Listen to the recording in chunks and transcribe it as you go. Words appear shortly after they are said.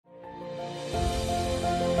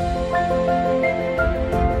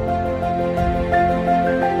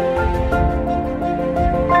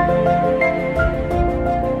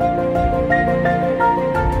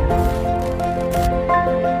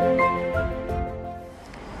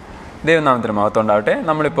ദൈവനാമത്തിന് മഹത്വം ഉണ്ടാവട്ടെ.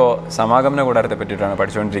 നമ്മളിപ്പോൾ സമാഗമന കൂടാരത്തെ പറ്റിയിട്ടാണ്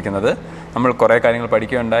പഠിച്ചുകൊണ്ടിരിക്കുന്നത്. നമ്മൾ കുറേ കാര്യങ്ങൾ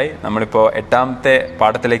പഠിക്കുകയുണ്ടായി. നമ്മളിപ്പോൾ 8ാമത്തെ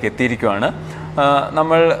പാഠത്തിലേക്ക് എത്തിയിരിക്കുകയാണ്.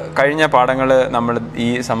 നമ്മൾ കഴിഞ്ഞ പാഠങ്ങൾ നമ്മൾ ഈ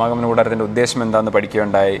സമാഗമന കൂടാരത്തിൻ്റെ ഉദ്ദേശം എന്താണെന്ന്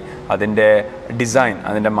പഠിക്കുകയുണ്ടായി, അതിൻ്റെ ഡിസൈൻ,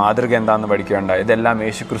 അതിൻ്റെ മാതൃക എന്താണെന്ന് പഠിക്കുകയുണ്ടായി. ഇതെല്ലാം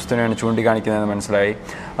യേശു ക്രിസ്തുവിനെയാണ് ചൂണ്ടിക്കാണിക്കുന്നതെന്ന് മനസ്സിലായി.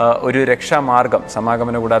 ഒരു രക്ഷാമാർഗം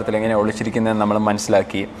സമാഗമന കൂടാരത്തിൽ എങ്ങനെ ഒളിച്ചിരിക്കുന്നതെന്ന് നമ്മൾ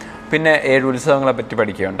മനസ്സിലാക്കി. പിന്നെ 7 ഉത്സവങ്ങളെ പറ്റി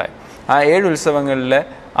പഠിക്കുകയുണ്ടായി. ആ 7 ഉത്സവങ്ങളിൽ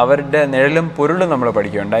അവരുടെ നിഴലും പൊരുളും നമ്മൾ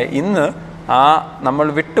പഠിക്കുകയുണ്ടായി. ഇന്ന് നമ്മൾ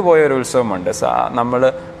വിട്ടുപോയ ഒരു ഉത്സവമുണ്ട്. നമ്മൾ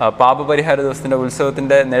പാപപരിഹാര ദിവസത്തിൻ്റെ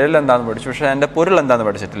ഉത്സവത്തിൻ്റെ നിഴൽ എന്താണെന്ന് പഠിച്ചു, പക്ഷേ അതിൻ്റെ പൊരുൾ എന്താണെന്ന്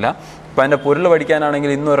പഠിച്ചിട്ടില്ല. അപ്പോൾ അതിൻ്റെ പൊരുൾ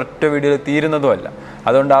പഠിക്കാനാണെങ്കിൽ ഇന്ന് ഒരൊറ്റ വീഡിയോയിൽ തീരുന്നതുമല്ല.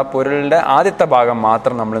 അതുകൊണ്ട് ആ പൊരുളിൻ്റെ ആദ്യത്തെ ഭാഗം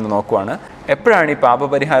മാത്രം നമ്മളിന്ന് നോക്കുവാണ്. എപ്പോഴാണ് ഈ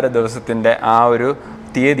പാപപരിഹാര ദിവസത്തിൻ്റെ ആ ഒരു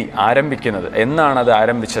തീയതി ആരംഭിക്കുന്നത്, എന്നാണ് അത്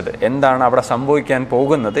ആരംഭിച്ചത്, എന്താണ് അവിടെ സംഭവിക്കാൻ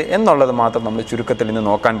പോകുന്നത് എന്നുള്ളത് മാത്രം നമ്മൾ ചുരുക്കത്തിൽ ഇന്ന്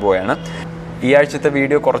നോക്കാൻ പോവുകയാണ്. ഈ ആഴ്ചത്തെ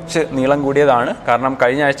വീഡിയോ കുറച്ച് നീളം കൂടിയതാണ്. കാരണം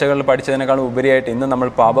കഴിഞ്ഞ ആഴ്ചകളിൽ പഠിച്ചതിനേക്കാളും ഉപരിയായിട്ട് ഇന്ന് നമ്മൾ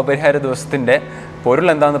പാപപരിഹാര ദിവസത്തിൻ്റെ പൊരുൾ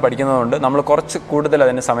എന്താണെന്ന് പഠിക്കുന്നതുകൊണ്ട് നമ്മൾ കുറച്ച് കൂടുതൽ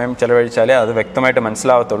അതിന് സമയം ചിലവഴിച്ചാലേ അത് വ്യക്തമായിട്ട്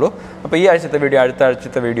മനസ്സിലാവത്തുള്ളൂ. അപ്പോൾ ഈ ആഴ്ചത്തെ വീഡിയോ അടുത്ത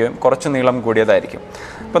ആഴ്ചത്തെ വീഡിയോയും കുറച്ച് നീളം കൂടിയതായിരിക്കും.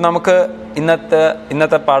 അപ്പോൾ നമുക്ക്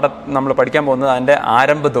ഇന്നത്തെ പാഠം നമ്മൾ പഠിക്കാൻ പോകുന്നത് അതിൻ്റെ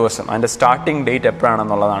ആരംഭ ദിവസം, അതിൻ്റെ സ്റ്റാർട്ടിംഗ് ഡേറ്റ്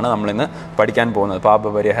എപ്പോഴാണെന്നുള്ളതാണ് നമ്മളിന്ന് പഠിക്കാൻ പോകുന്നത്.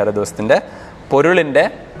 പാപപരിഹാര ദിവസത്തിൻ്റെ പൊരുളിൻ്റെ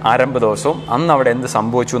ആരംഭ ദിവസവും അന്ന് അവിടെ എന്ത്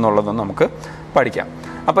സംഭവിച്ചു എന്നുള്ളതും നമുക്ക് പഠിക്കാം.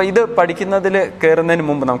 അപ്പോൾ ഇത് പഠിക്കുന്നതിൽ കയറുന്നതിന്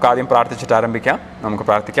മുമ്പ് നമുക്ക് ആദ്യം പ്രാർത്ഥിച്ചിട്ട് ആരംഭിക്കാം. നമുക്ക്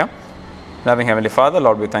പ്രാർത്ഥിക്കാം. Loving Heavenly Father,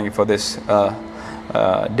 Lord, we thank you for this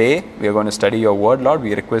day. We are going to study your word, Lord.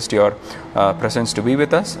 We request your presence to be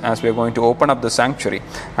with us as we are going to open up the sanctuary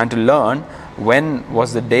and to learn when was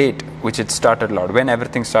the date which it started, Lord, when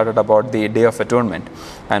everything started about the Day of Atonement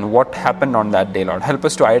and what happened on that day, Lord. Help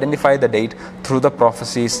us to identify the date through the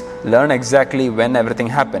prophecies, learn exactly when everything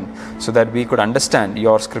happened so that we could understand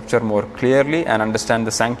your scripture more clearly and understand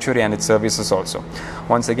the sanctuary and its services also.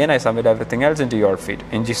 Once again, I submit everything else into your feet.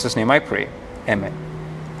 In Jesus' name I pray. Amen.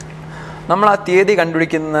 നമ്മൾ ആ തീയതി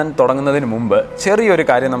കണ്ടുപിടിക്കുന്നതിന് തുടങ്ങുന്നതിന് മുമ്പ് ചെറിയൊരു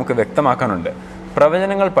കാര്യം നമുക്ക് വ്യക്തമാക്കാനുണ്ട്.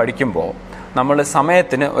 പ്രവചനങ്ങൾ പഠിക്കുമ്പോൾ നമ്മൾ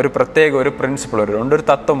സമയത്തിന് ഒരു പ്രത്യേക ഒരു പ്രിൻസിപ്പിൾ ഒരു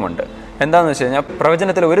തത്വമുണ്ട്. എന്താണെന്ന് വെച്ച് കഴിഞ്ഞാൽ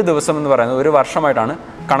പ്രവചനത്തിൽ ഒരു ദിവസം എന്ന് പറയുന്നത് ഒരു വർഷമായിട്ടാണ്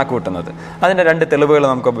കണക്ക് കൂട്ടുന്നത്. അതിൻ്റെ 2 തെളിവുകൾ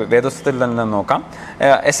നമുക്ക് വേദപുസ്തകത്തിൽ തന്നെ നോക്കാം.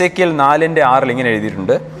 എസേക്കിയേൽ 4:6 ഇങ്ങനെ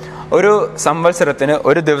എഴുതിയിട്ടുണ്ട്: ഒരു സംവത്സരത്തിന്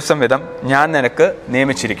ഒരു ദിവസം വീതം ഞാൻ നിനക്ക്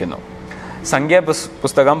നിയമിച്ചിരിക്കുന്നു.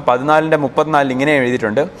 സംഖ്യാപുസ്തകം 14:34 ഇങ്ങനെ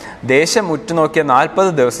എഴുതിയിട്ടുണ്ട്: ദേശം ഉറ്റുനോക്കിയ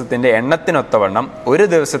 40 ദിവസത്തിൻ്റെ എണ്ണത്തിനൊത്തവണ്ണം ഒരു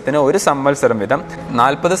ദിവസത്തിന് ഒരു സംവത്സരം വീതം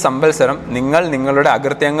 40 സംവത്സരം നിങ്ങൾ നിങ്ങളുടെ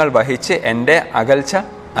അകൃത്യങ്ങൾ വഹിച്ച് എൻ്റെ അകൽച്ച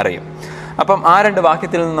അറിയും. അപ്പം ആ 2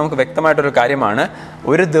 വാക്യത്തിൽ നിന്ന് നമുക്ക് വ്യക്തമായിട്ടൊരു കാര്യമാണ്,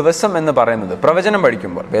 ഒരു ദിവസം എന്ന് പറയുന്നത് പ്രവചനം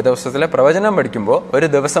പഠിക്കുമ്പോൾ, വേദപുസ്തകത്തിലെ പ്രവചനം പഠിക്കുമ്പോൾ ഒരു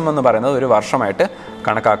ദിവസം എന്ന് പറയുന്നത് ഒരു വർഷമായിട്ട്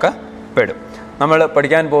കണക്കാക്കപ്പെടും. നമ്മൾ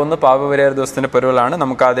പഠിക്കാൻ പോകുന്ന പാപപരിഹാര ദിവസത്തിൻ്റെ പൊരുളാണ്.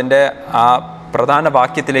 നമുക്ക് അതിൻ്റെ ആ പ്രധാന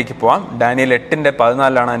വാക്യത്തിലേക്ക് പോവാം. ഡാനിയേൽ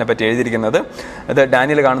 8:14 അതിനെപ്പറ്റി എഴുതിയിരിക്കുന്നത്. ഇത്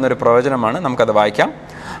ഡാനിയേൽ കാണുന്ന ഒരു പ്രവചനമാണ്. നമുക്കത് വായിക്കാം.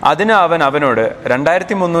 അതിന് അവനോട്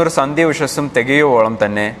 2300 സന്ധ്യ ഉഷസ്സും തികയോളം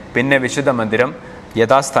തന്നെ പിന്നെ വിശുദ്ധ മന്ദിരം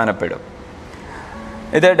യഥാസ്ഥാനപ്പെടും.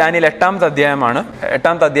 ഇത് ഡാനിയേൽ 8ാമത്തെ അധ്യായമാണ്.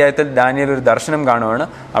 8ാമത്തെ അധ്യായത്തിൽ ഡാനിയേൽ ഒരു ദർശനം കാണുകയാണ്.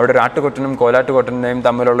 അവിടെ ഒരു ആട്ടുകൊറ്റനും കോലാട്ടുകൊറ്റനെയും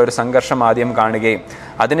തമ്മിലുള്ള ഒരു സംഘർഷം ആദ്യം കാണുകയും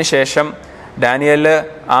അതിനുശേഷം ഡാനിയേൽ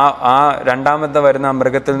ആ രണ്ടാമത്തെ വരുന്ന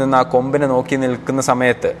മൃഗത്തിൽ നിന്ന് ആ കൊമ്പിനെ നോക്കി നിൽക്കുന്ന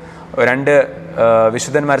സമയത്ത് 2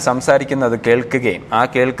 വിശുദ്ധന്മാർ സംസാരിക്കുന്നത് കേൾക്കുകയും ആ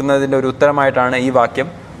കേൾക്കുന്നതിൻ്റെ ഒരു ഉത്തരമായിട്ടാണ് ഈ വാക്യം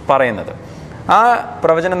പറയുന്നത്. ആ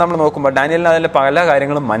പ്രവചനം നമ്മൾ നോക്കുമ്പോൾ ഡാനിയേലിന് അതിലെ പല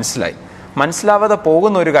കാര്യങ്ങളും മനസ്സിലാവാതെ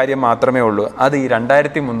പോകുന്ന ഒരു കാര്യം മാത്രമേ ഉള്ളൂ. അത് ഈ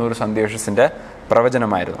 2300 സന്ധ്യോഷസിൻ്റെ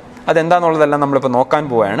പ്രവചനമായിരുന്നു. അതെന്താണെന്നുള്ളതെല്ലാം നമ്മളിപ്പോൾ നോക്കാൻ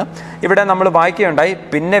പോവുകയാണ്. ഇവിടെ നമ്മൾ വായിക്കുകയുണ്ടായി,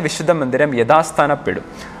 പിന്നെ വിശുദ്ധ മന്ദിരം യഥാസ്ഥാനപ്പെടും.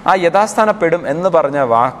 ആ യഥാസ്ഥാനപ്പെടും എന്ന് പറഞ്ഞ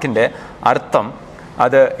വാക്കിൻ്റെ അർത്ഥം,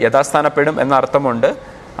 അത് യഥാസ്ഥാനപ്പെടും എന്ന അർത്ഥമുണ്ട്,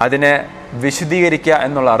 അതിനെ വിശുദ്ധീകരിക്കുക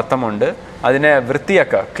എന്നുള്ള അർത്ഥമുണ്ട്, അതിനെ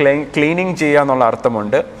വൃത്തിയാക്കുക ക്ലീനിങ് ചെയ്യുക എന്നുള്ള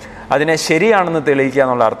അർത്ഥമുണ്ട്, അതിനെ ശരിയാണെന്ന് തെളിയിക്കുക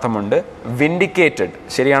എന്നുള്ള അർത്ഥമുണ്ട്, വിൻഡിക്കേറ്റഡ്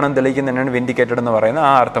ശരിയാണെന്ന് തെളിയിക്കുന്നതിനാണ് വിൻഡിക്കേറ്റഡ് എന്ന് പറയുന്നത്,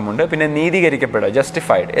 ആ അർത്ഥമുണ്ട്. പിന്നെ നീതീകരിക്കപ്പെടുക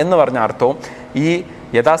ജസ്റ്റിഫൈഡ് എന്ന് പറഞ്ഞ അർത്ഥവും ഈ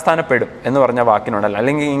യഥാസ്ഥാനപ്പെടും എന്ന് പറഞ്ഞ വാക്കിനുണ്ടല്ലോ.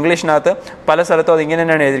 അല്ലെങ്കിൽ ഇംഗ്ലീഷിനകത്ത് പല സ്ഥലത്തും അത് ഇങ്ങനെ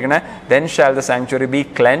തന്നെയാണ് എഴുതിയിരിക്കുന്നത്, then shall the sanctuary B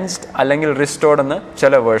cleansed അല്ലെങ്കിൽ റിസ്റ്റോർഡ് എന്ന്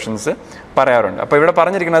ചില വേർഷൻസ് പറയാറുണ്ട്. അപ്പോൾ ഇവിടെ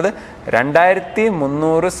പറഞ്ഞിരിക്കുന്നത്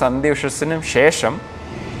 2300 സന്ധ്യോഷസിന് ശേഷം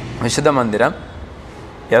വിശുദ്ധ മന്ദിരം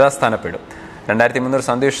യഥാസ്ഥാനപ്പെടും. 2300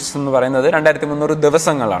 സന്ധ്യോഷസ് എന്ന് പറയുന്നത് 2300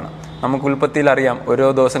 ദിവസങ്ങളാണ്. നമുക്ക് ഉൽപ്പത്തിയിൽ അറിയാം, ഓരോ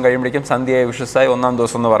ദിവസം കഴിയുമ്പോഴേക്കും സന്ധ്യയായ വിഷസ്സായി 1-ാം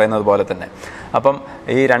ദിവസം എന്ന് പറയുന്നത് പോലെ തന്നെ. അപ്പം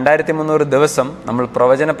ഈ 2300 ദിവസം നമ്മൾ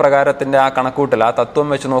പ്രവചന പ്രകാരത്തിൻ്റെ ആ കണക്കൂട്ടൽ, ആ തത്വം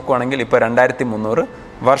വെച്ച് നോക്കുകയാണെങ്കിൽ ഇപ്പോൾ 2300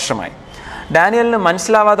 വർഷമായി. ഡാനിയേലിന്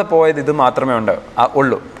മനസ്സിലാവാതെ പോയത് ഇത് മാത്രമേ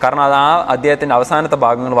ഉള്ളൂ. കാരണം അത് ആ അധ്യായത്തിൻ്റെ അവസാനത്തെ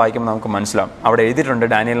ഭാഗങ്ങൾ വായിക്കുമ്പോൾ നമുക്ക് മനസ്സിലാവും. അവിടെ എഴുതിയിട്ടുണ്ട്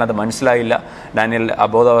ഡാനിയേലിന് അത് മനസ്സിലായില്ല, ഡാനിയേൽ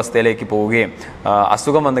അബോധാവസ്ഥയിലേക്ക് പോവുകയും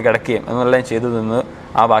അസുഖം വന്ന് കിടക്കുകയും എന്നെല്ലാം ചെയ്തതെന്ന്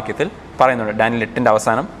ആ വാക്യത്തിൽ പറയുന്നുണ്ട്. ഡാനിയേൽ 8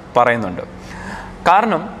 അവസാനം പറയുന്നുണ്ട്.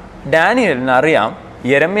 കാരണം ഡാനിയേലിന് അറിയാം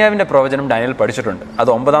യെരമ്യാവിൻ്റെ പ്രവചനം ഡാനിയേൽ പഠിച്ചിട്ടുണ്ട്. അത്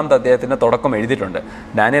 9-ാമത്തെ അധ്യായത്തിൻ്റെ തുടക്കം എഴുതിയിട്ടുണ്ട്.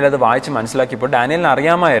 ഡാനിയേൽ അത് വായിച്ച് മനസ്സിലാക്കിയപ്പോൾ ഡാനിയേലിന്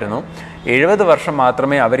അറിയാമായിരുന്നു 70 വർഷം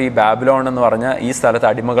മാത്രമേ അവർ ഈ ബാബിലോൺ എന്ന് പറഞ്ഞ ഈ സ്ഥലത്ത്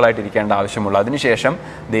അടിമകളായിട്ടിരിക്കേണ്ട ആവശ്യമുള്ളൂ. അതിനുശേഷം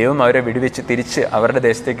ദൈവം അവരെ വിടുവിച്ച് തിരിച്ച് അവരുടെ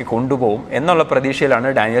ദേശത്തേക്ക് കൊണ്ടുപോകും എന്നുള്ള പ്രതീക്ഷയിലാണ്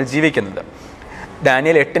ഡാനിയേൽ ജീവിക്കുന്നത്.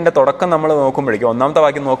 ഡാനിയേൽ 8-ന്റെ തുടക്കം നമ്മൾ നോക്കുമ്പോഴേക്കും 1-ാമത്തെ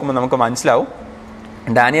വാക്യം നോക്കുമ്പോൾ നമുക്ക് മനസ്സിലാവും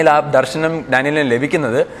ഡാനിയേൽ ആ ദർശനം ഡാനിയേലിന്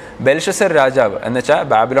ലഭിക്കുന്നത് ബെൽഷസർ രാജാവ് എന്ന് വെച്ചാൽ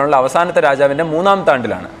ബാബിലോണിലെ അവസാനത്തെ രാജാവിൻ്റെ 3-ാമത്തെ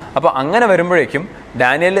ആണ്ടിലാണ്. അപ്പോൾ അങ്ങനെ വരുമ്പോഴേക്കും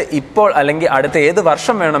ഡാനിയേൽ ഇപ്പോൾ അല്ലെങ്കിൽ അടുത്ത ഏത്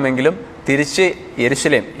വർഷം വേണമെങ്കിലും തിരിച്ച്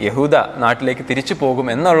യെരുശലേം യഹൂദ നാട്ടിലേക്ക് തിരിച്ചു പോകും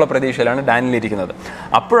എന്നുള്ള പ്രതീക്ഷയിലാണ് ഡാനിയേൽ ഇരിക്കുന്നത്.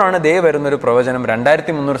 അപ്പോഴാണ് വരുന്നൊരു പ്രവചനം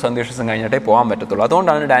 2300 സന്ദേശം കഴിഞ്ഞിട്ടേ പോകാൻ പറ്റത്തുള്ളൂ.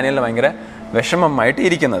 അതുകൊണ്ടാണ് ഡാനിയേലിന് ഭയങ്കര വിഷമമായിട്ട്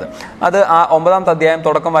ഇരിക്കുന്നത്. അത് ആ 9-ാമത്തെ അധ്യായം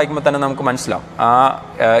തുടക്കം വായിക്കുമ്പോൾ തന്നെ നമുക്ക് മനസ്സിലാവും. ആ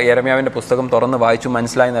യെരമ്യാവിൻ്റെ പുസ്തകം തുറന്ന് വായിച്ചു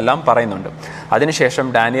മനസ്സിലായി എന്നെല്ലാം പറയുന്നുണ്ട്. അതിനുശേഷം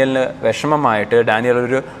ഡാനിയേലിന് വിഷമമായിട്ട് ഡാനിയേൽ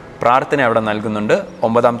ഒരു പ്രാർത്ഥന അവിടെ നൽകുന്നുണ്ട്.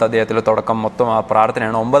 9-ാമത്തെ അധ്യായത്തിൽ തുടക്കം മൊത്തം ആ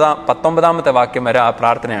പ്രാർത്ഥനയാണ്. 19-ാമത്തെ വാക്യം വരെ ആ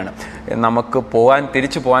പ്രാർത്ഥനയാണ്. നമുക്ക്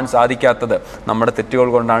തിരിച്ചു പോകാൻ സാധിക്കാത്തത് നമ്മുടെ തെറ്റുകൾ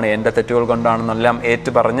കൊണ്ടാണ്, എൻ്റെ തെറ്റുകൾ കൊണ്ടാണെന്നെല്ലാം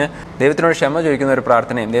പറഞ്ഞ് ദൈവത്തിനോട് ക്ഷമ ചോദിക്കുന്ന ഒരു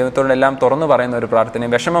പ്രാർത്ഥനയും ദൈവത്തോടെല്ലാം തുറന്നു പറയുന്ന ഒരു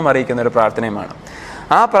പ്രാർത്ഥനയും വിഷമം അറിയിക്കുന്ന ഒരു പ്രാർത്ഥനയുമാണ്.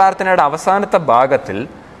 ആ പ്രാർത്ഥനയുടെ അവസാനത്തെ ഭാഗത്തിൽ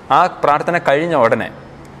ആ പ്രാർത്ഥന കഴിഞ്ഞ ഉടനെ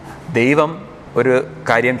ദൈവം ഒരു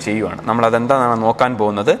കാര്യം ചെയ്യുവാണ്. നമ്മളതെന്താണെന്നാണ് നോക്കാൻ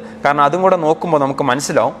പോകുന്നത്. കാരണം അതും കൂടെ നോക്കുമ്പോൾ നമുക്ക്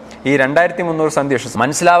മനസ്സിലാവും ഈ 2300 സന്ദേശം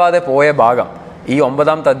മനസ്സിലാവാതെ പോയ ഭാഗം ഈ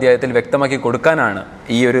 9-ാമത്തെ അധ്യായത്തിൽ വ്യക്തമാക്കി കൊടുക്കാനാണ്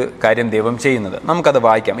ഈ ഒരു കാര്യം ദൈവം ചെയ്യുന്നത്. നമുക്കത്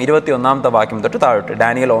വായിക്കാം. 21-ാമത്തെ വാക്യം തൊട്ട് താഴോട്ട്,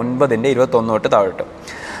 ഡാനിയേൽ 9:21 തൊട്ട് താഴോട്ട്.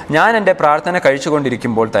 ഞാൻ എൻ്റെ പ്രാർത്ഥന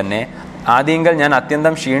കഴിച്ചുകൊണ്ടിരിക്കുമ്പോൾ തന്നെ ആദ്യങ്കൽ ഞാൻ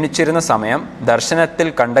അത്യന്തം ക്ഷീണിച്ചിരുന്ന സമയം ദർശനത്തിൽ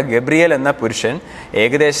കണ്ട ഗബ്രിയേൽ എന്ന പുരുഷൻ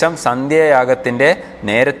ഏകദേശം സന്ധ്യായാഗത്തിൻ്റെ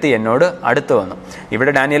നേരത്തെ എന്നോട് അടുത്ത് വന്നു.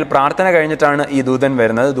 ഇവിടെ ഡാനിയേൽ പ്രാർത്ഥന കഴിഞ്ഞിട്ടാണ് ഈ ദൂതൻ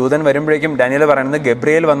വരുന്നത്. ദൂതൻ വരുമ്പോഴേക്കും ഡാനിയേൽ പറയുന്നത്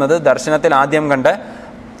ഗബ്രിയേൽ വന്നത് ദർശനത്തിൽ ആദ്യം കണ്ട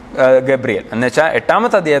ഗബ്രിയേൽ എന്ന് വെച്ചാൽ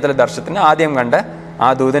 8-ാമത്തെ അധ്യായത്തിലെ ദർശനത്തിന് ആദ്യം കണ്ട ആ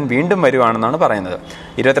ദൂതൻ വീണ്ടും വരുവാണെന്നാണ് പറയുന്നത്.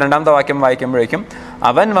 22-ാമത്തെ വാക്യം വായിക്കുമ്പോഴേക്കും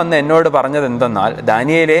അവൻ വന്ന് എന്നോട് പറഞ്ഞത് എന്തെന്നാൽ,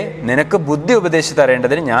 ദാനിയേലെ, നിനക്ക് ബുദ്ധി ഉപദേശിച്ച്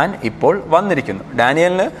തരേണ്ടതിന് ഞാൻ ഇപ്പോൾ വന്നിരിക്കുന്നു.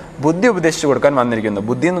 ഡാനിയേലിന് ബുദ്ധി ഉപദേശിച്ചു കൊടുക്കാൻ വന്നിരിക്കുന്നു.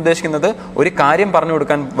 ബുദ്ധി എന്ന് ഉദ്ദേശിക്കുന്നത് ഒരു കാര്യം പറഞ്ഞു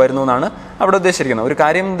കൊടുക്കാൻ വരുന്നു എന്നാണ് അവിടെ ഉദ്ദേശിച്ചിരിക്കുന്നത്. ഒരു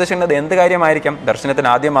കാര്യം ഉദ്ദേശിക്കുന്നത് എന്ത് കാര്യമായിരിക്കാം?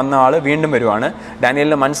 ദർശനത്തിന് ആദ്യം വന്ന ആൾ വീണ്ടും വരുവാണ്.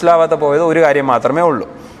 ഡാനിയേലിന് മനസ്സിലാവാതെ പോയത് ഒരു കാര്യം മാത്രമേ ഉള്ളൂ.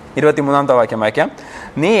 23-ാമത്തെ വാക്യം വായിക്കാം.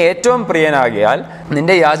 നീ ഏറ്റവും പ്രിയനാകിയാൽ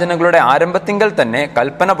നിന്റെ യാചനകളുടെ ആരംഭത്തിങ്കൽ തന്നെ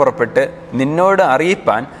കൽപ്പന പുറപ്പെട്ട് നിന്നോട്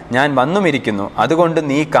അറിയിപ്പാൻ ഞാൻ വന്നുമിരിക്കുന്നു. അതുകൊണ്ട്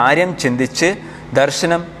നീ കാര്യം ചിന്തിച്ച്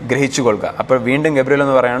ദർശനം ഗ്രഹിച്ചു കൊള്ളുക. അപ്പോൾ വീണ്ടും ഗബ്രിയേൽ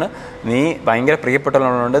എന്ന് പറയാണ്, നീ ഭയങ്കര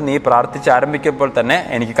പ്രിയപ്പെട്ടവരുണ്ട്, നീ പ്രാർത്ഥിച്ച് ആരംഭിക്കുമ്പോൾ തന്നെ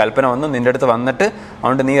എനിക്ക് കൽപ്പന വന്നു, നിൻ്റെ അടുത്ത് വന്നിട്ട്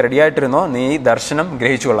അതുകൊണ്ട് നീ റെഡിയായിട്ടിരുന്നോ, നീ ദർശനം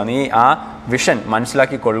ഗ്രഹിച്ചു കൊള്ളുക, നീ ആ വിഷൻ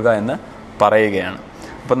മനസ്സിലാക്കി കൊള്ളുക എന്ന് പറയുകയാണ്.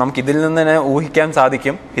 അപ്പോൾ നമുക്ക് ഇതിൽ നിന്ന് തന്നെ ഊഹിക്കാൻ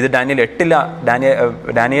സാധിക്കും ഇത് ഡാനിയേൽ 8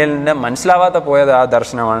 ഡാനിയേലിന് മനസ്സിലാവാതെ പോയത് ആ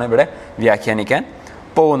ദർശനമാണ് ഇവിടെ വ്യാഖ്യാനിക്കാൻ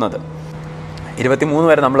പോകുന്നത്. 23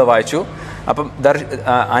 വരെ നമ്മൾ വായിച്ചു. അപ്പം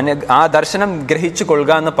ആ ദർശനം ഗ്രഹിച്ചു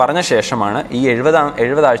കൊള്ളുക എന്ന് പറഞ്ഞ ശേഷമാണ് ഈ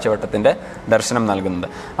 70 ആഴ്ചവട്ടത്തിൻ്റെ ദർശനം നൽകുന്നത്.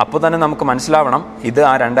 അപ്പോൾ തന്നെ നമുക്ക് മനസ്സിലാവണം ഇത്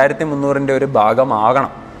ആ 2300-ന്റെ ഒരു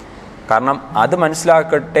ഭാഗമാകണം. കാരണം അത്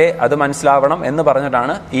മനസ്സിലാവണം എന്ന്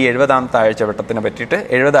പറഞ്ഞിട്ടാണ് ഈ 70 ആഴ്ചവട്ടത്തിനെ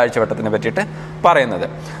പറ്റിയിട്ട് പറയുന്നത്.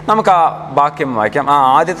 നമുക്ക് ആ വാക്യം വായിക്കാം. ആ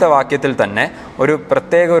ആദ്യത്തെ വാക്യത്തിൽ തന്നെ ഒരു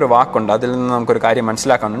പ്രത്യേക ഒരു വാക്കുണ്ട്. അതിൽ നിന്ന് നമുക്കൊരു കാര്യം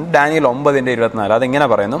മനസ്സിലാക്കാനുണ്ട്. ഡാനിയേൽ 9:24 അതിങ്ങനെ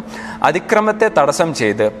പറയുന്നു: അതിക്രമത്തെ തടസ്സം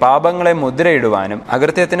ചെയ്ത് പാപങ്ങളെ മുദ്രയിടുവാനും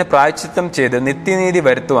അകൃത്യത്തിന് പ്രായശ്ചിത്തം ചെയ്ത് നിത്യനീതി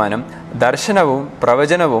വരുത്തുവാനും ദർശനവും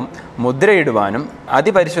പ്രവചനവും മുദ്രയിടുവാനും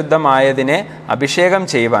അതിപരിശുദ്ധമായതിനെ അഭിഷേകം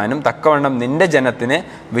ചെയ്യുവാനും തക്കവണ്ണം നിന്റെ ജനത്തിന്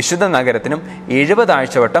വിശുദ്ധ നഗരത്തിനും 70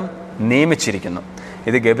 ആഴ്ചവട്ടം നിയമിച്ചിരിക്കുന്നു.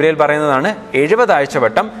 ഇത് ഗബ്രിയേൽ പറയുന്നതാണ്. 70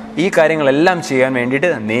 ആഴ്ചവട്ടം ഈ കാര്യങ്ങളെല്ലാം ചെയ്യാൻ വേണ്ടിയിട്ട്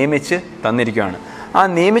നിയമിച്ച് തന്നിരിക്കുകയാണ്. ആ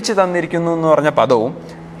നിയമിച്ച് തന്നിരിക്കുന്നു എന്ന് പറഞ്ഞ പദവും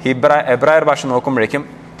എബ്രായർ ഭാഷ നോക്കുമ്പോഴേക്കും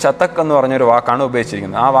ചതക് എന്ന് പറഞ്ഞൊരു വാക്കാണ്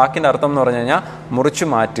ഉപയോഗിച്ചിരിക്കുന്നത്. ആ വാക്കിൻ്റെ അർത്ഥം എന്ന് പറഞ്ഞു കഴിഞ്ഞാൽ മുറിച്ചു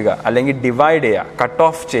മാറ്റുക, അല്ലെങ്കിൽ ഡിവൈഡ് ചെയ്യുക, കട്ട്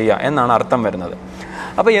ഓഫ് ചെയ്യുക എന്നാണ് അർത്ഥം വരുന്നത്.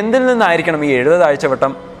 അപ്പോൾ എന്തിൽ നിന്നായിരിക്കണം ഈ 70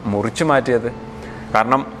 ആഴ്ചവട്ടം മുറിച്ചു മാറ്റിയത്?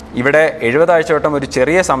 കാരണം ഇവിടെ 70 ആഴ്ചവട്ടം ഒരു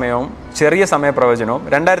ചെറിയ സമയപ്രവചനവും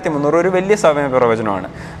 2300 ഒരു വലിയ സമയപ്രവചനമാണ്.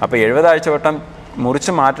 അപ്പോൾ 70 ആഴ്ചവട്ടം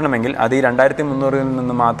മുറിച്ചു മാറ്റണമെങ്കിൽ അത് ഈ 2300-ൽ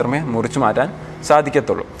നിന്ന് മാത്രമേ മുറിച്ചു മാറ്റാൻ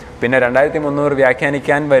സാധിക്കത്തുള്ളൂ. പിന്നെ 2300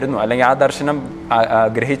 വ്യാഖ്യാനിക്കാൻ വരുന്നു, അല്ലെങ്കിൽ ആ ദർശനം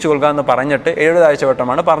ഗ്രഹിച്ചു കൊള്ളുക എന്ന് പറഞ്ഞിട്ട് 70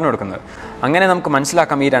 ആഴ്ചവട്ടമാണ് പറഞ്ഞു കൊടുക്കുന്നത്. അങ്ങനെ നമുക്ക്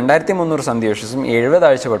മനസ്സിലാക്കാം ഈ 2300 സന്ദേശവും 70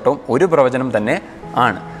 ആഴ്ചവട്ടവും ഒരു പ്രവചനം തന്നെ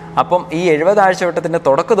ആണ്. അപ്പം ഈ 70 ആഴ്ചവട്ടത്തിൻ്റെ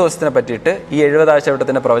തുടക്ക ദിവസത്തിനെ പറ്റിയിട്ട് ഈ 70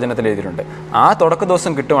 ആഴ്ചവട്ടത്തിൻ്റെ പ്രവചനത്തിൽ എഴുതിയിട്ടുണ്ട്. ആ തുടക്ക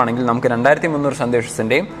ദിവസം കിട്ടുവാണെങ്കിൽ നമുക്ക് 2300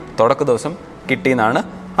 സന്ദേശത്തിൻ്റെയും തുടക്ക ദിവസം കിട്ടിയെന്നാണ്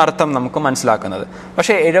അർത്ഥം നമുക്ക് മനസ്സിലാക്കുന്നത്.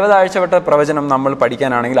 പക്ഷേ 70 ആഴ്ചവട്ട പ്രവചനം നമ്മൾ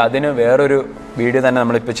പഠിക്കാനാണെങ്കിൽ അതിന് വേറൊരു വീഡിയോ തന്നെ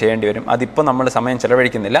നമ്മളിപ്പോൾ ചെയ്യേണ്ടി വരും. അതിപ്പോൾ നമ്മൾ സമയം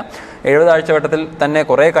ചിലവഴിക്കുന്നില്ല. 70 ആഴ്ചവട്ടത്തിൽ തന്നെ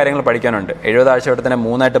കുറേ കാര്യങ്ങൾ പഠിക്കാനുണ്ട്. 70 ആഴ്ചവട്ടത്തിനെ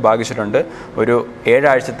 3ആയിട്ട് ഭാഗിച്ചിട്ടുണ്ട്. ഒരു 7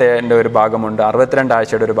 ആഴ്ചത്തേൻ്റെ ഒരു ഭാഗമുണ്ട്, 62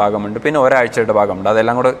 ആഴ്ചയുടെ ഒരു ഭാഗമുണ്ട്, പിന്നെ ഒരാഴ്ചയുടെ ഭാഗമുണ്ട്.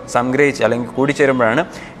 അതെല്ലാം കൂടെ സംഗ്രഹിച്ച് അല്ലെങ്കിൽ കൂടിച്ചേരുമ്പോഴാണ്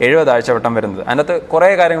 70 ആഴ്ചവട്ടം വരുന്നത്. അതിനകത്ത്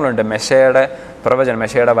കുറേ കാര്യങ്ങളുണ്ട്. മെശയുടെ പ്രവചനം,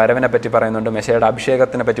 മെശയുടെ വരവിനെ പറ്റി പറയുന്നുണ്ട്, മെശയുടെ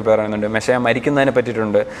അഭിഷേകത്തിനെ പറ്റി പറയുന്നുണ്ട്, മെശയ മരിക്കുന്നതിനെ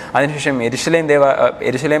പറ്റിയിട്ടുണ്ട്. അതിനുശേഷം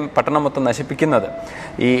യെരുശലേം പട്ടണം മൊത്തം നശിപ്പിക്കുന്നത്,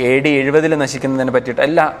 ഈ AD 70 നശിക്കുന്നതിനെ പറ്റിയിട്ട്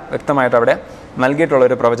എല്ലാം വ്യക്തമായിട്ട് അവിടെ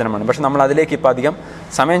നൽകിയിട്ടുള്ളൊരു പ്രവചനമാണ്. പക്ഷെ നമ്മൾ അതിലേക്ക് ഇപ്പോൾ അധികം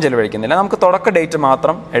സമയം ചെലവഴിക്കുന്നില്ല. നമുക്ക് തുടക്ക ഡേറ്റ്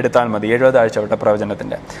മാത്രം എടുത്താൽ മതി 70 ആഴ്ചവട്ട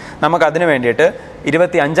പ്രവചനത്തിൻ്റെ. നമുക്കതിന് വേണ്ടിയിട്ട്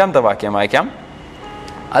 25-ാമത്തെ വാക്യം വായിക്കാം.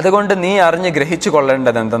 അതുകൊണ്ട് നീ അറിഞ്ഞ് ഗ്രഹിച്ചു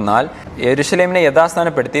കൊള്ളേണ്ടതെന്തെന്നാൽ യെരുശലേമിനെ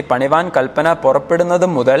യഥാസ്ഥാനപ്പെടുത്തി പണിവാൻ കൽപ്പന പുറപ്പെടുന്നത്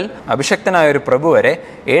മുതൽ അഭിഷക്തനായ ഒരു പ്രഭു വരെ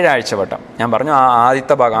 7 ആഴ്ചവട്ടം. ഞാൻ പറഞ്ഞു ആ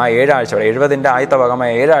ആദ്യത്തെ ഭാഗം, ആ 7 ആഴ്ചവട്ടം, 70ൻ്റെ ആദ്യത്തെ ഭാഗമായ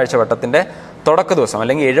 7 ആഴ്ചവട്ടത്തിൻ്റെ തുടക്ക ദിവസം,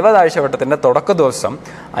 അല്ലെങ്കിൽ 70 ആഴ്ചവട്ടത്തിൻ്റെ തുടക്ക ദിവസം,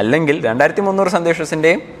 അല്ലെങ്കിൽ 2300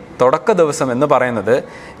 സന്ദേശത്തിൻ്റെയും തുടക്ക ദിവസം എന്ന് പറയുന്നത്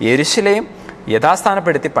യെരുശലേം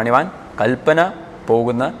യഥാസ്ഥാനപ്പെടുത്തി പണിവാൻ കൽപ്പന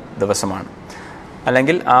പോകുന്ന ദിവസമാണ്,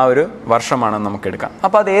 അല്ലെങ്കിൽ ആ ഒരു വർഷമാണെന്ന് നമുക്കെടുക്കാം.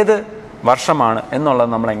 അപ്പോൾ അതേത് വർഷമാണ് എന്നുള്ളത്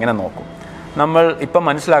നമ്മൾ എങ്ങനെ നോക്കും? നമ്മൾ ഇപ്പം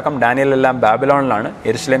മനസ്സിലാക്കാം, ഡാനിയലെല്ലാം ബാബിലോണിലാണ്,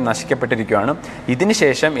 യെരുശലേം നശിക്കപ്പെട്ടിരിക്കുകയാണ്.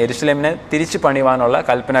 ഇതിനുശേഷം യെരുശലേമിനെ തിരിച്ചു പണിവാനുള്ള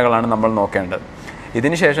കൽപ്പനകളാണ് നമ്മൾ നോക്കേണ്ടത്.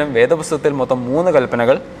 ഇതിനുശേഷം വേദപുസ്തകത്തിൽ മൊത്തം 3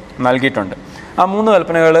 കൽപ്പനകൾ നൽകിയിട്ടുണ്ട്. ആ 3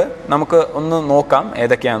 കൽപ്പനകൾ നമുക്ക് ഒന്ന് നോക്കാം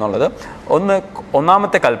ഏതൊക്കെയാണെന്നുള്ളത്.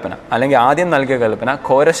 ഒന്നാമത്തെ കൽപ്പന, അല്ലെങ്കിൽ ആദ്യം നൽകിയ കൽപ്പന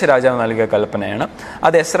കോരശ് രാജാവ് നൽകിയ കൽപ്പനയാണ്.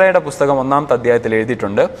 അത് എസ്രയുടെ പുസ്തകം 1-ാമത്തെ അധ്യായത്തിൽ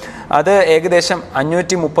എഴുതിയിട്ടുണ്ട്. അത് ഏകദേശം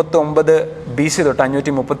 539 BC തൊട്ട്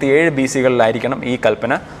 537 BC-കളിലായിരിക്കണം ഈ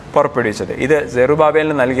കൽപ്പന പുറപ്പെടുവിച്ചത്. ഇത്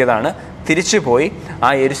സെറുബാബേലിന് നൽകിയതാണ്. തിരിച്ചുപോയി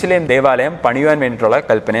ആ യെരുശലേം ദേവാലയം പണിയുവാൻ വേണ്ടിയിട്ടുള്ള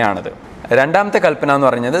കൽപ്പനയാണത്. രണ്ടാമത്തെ കൽപ്പന എന്ന്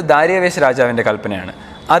പറയുന്നത് ദാരിയവേശ് രാജാവിൻ്റെ കൽപ്പനയാണ്.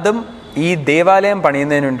 അതും ഈ ദേവാലയം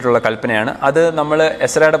പണിയുന്നതിന് വേണ്ടിയിട്ടുള്ള കൽപ്പനയാണ്. അത് നമ്മൾ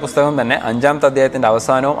എസ്രയുടെ പുസ്തകം തന്നെ 5-ാമത്തെ അധ്യായത്തിൻ്റെ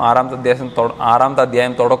അവസാനവും 6-ാമത്തെ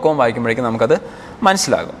അധ്യായം തുടക്കവും വായിക്കുമ്പോഴേക്കും നമുക്കത്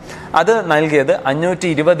മനസ്സിലാകും. അത് നൽകിയത്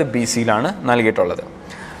 520 BC-യിലാണ് നൽകിയിട്ടുള്ളത്.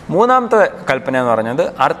 മൂന്നാമത്തെ കൽപ്പന എന്ന് പറഞ്ഞത്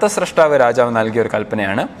അർത്ഥസ്രഷ്ടാവ് രാജാവ് നൽകിയ ഒരു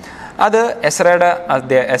കൽപ്പനയാണ്. അത്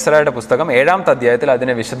എസ്രയുടെ പുസ്തകം 7-ാമത്തെ അധ്യായത്തിൽ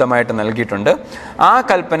അതിനെ വിശദമായിട്ട് നൽകിയിട്ടുണ്ട്. ആ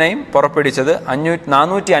കൽപ്പനയും പുറപ്പെടുവിച്ചത്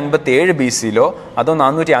 457 BC-യിലോ അതോ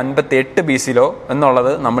 458 BC-യിലോ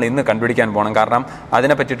എന്നുള്ളത് നമ്മൾ ഇന്ന് കണ്ടുപിടിക്കാൻ പോകണം. കാരണം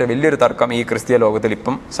അതിനെ പറ്റിയിട്ട് വലിയൊരു തർക്കം ഈ ക്രിസ്തീയ ലോകത്തിൽ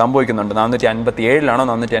ഇപ്പം സംഭവിക്കുന്നുണ്ട്. 457-ലാണോ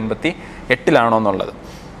 458-ലാണോ എന്നുള്ളത്.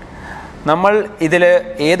 നമ്മൾ ഇതിൽ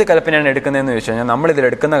ഏത് കൽപ്പനയാണ് എടുക്കുന്നതെന്ന് ചോദിച്ചു കഴിഞ്ഞാൽ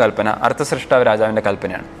നമ്മളിതിലെടുക്കുന്ന കൽപ്പന അർത്ഥസ്രഷ്ടാവ് രാജാവിൻ്റെ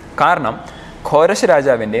കൽപ്പനയാണ്. കാരണം ഘോരശ്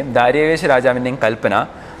രാജാവിൻ്റെയും ദാരിയവേശ് രാജാവിൻ്റെയും കൽപ്പന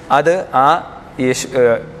അത് ആ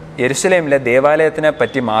യെരുശലേമിലെ ദേവാലയത്തിനെ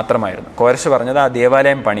പറ്റി മാത്രമായിരുന്നു. കോരശ് പറഞ്ഞത് ആ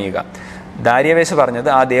ദേവാലയം പണിയുക, ദാരിയവേശ് പറഞ്ഞത്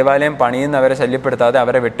ആ ദേവാലയം പണിയുന്നവരെ ശല്യപ്പെടുത്താതെ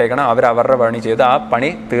അവരെ വിട്ടേക്കണം, അവരവരുടെ പണി ചെയ്ത് ആ പണി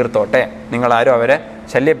തീർത്തോട്ടെ, നിങ്ങളാരും അവരെ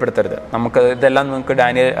ശല്യപ്പെടുത്തരുത്. നമുക്ക് ഇതെല്ലാം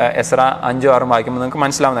നിങ്ങൾക്ക് എസ്ര 5-6 വായിക്കുമ്പോൾ നിങ്ങൾക്ക്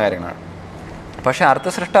മനസ്സിലാവുന്ന കാര്യങ്ങളാണ്. പക്ഷേ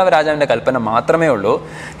അർത്ഥസ്രഷ്ടാവ് രാജാവിൻ്റെ കൽപ്പന മാത്രമേ ഉള്ളൂ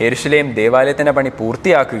യെരുശലേം ദേവാലയത്തിൻ്റെ പണി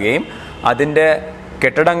പൂർത്തിയാക്കുകയും അതിൻ്റെ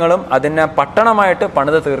കെട്ടിടങ്ങളും അതിനെ പട്ടണമായിട്ട്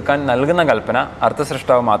പണിത് തീർക്കാൻ നൽകുന്ന കൽപ്പന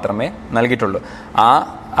അർത്ഥസ്രഷ്ടാവ് മാത്രമേ നൽകിയിട്ടുള്ളൂ.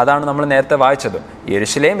 അതാണ് നമ്മൾ നേരത്തെ വായിച്ചത്.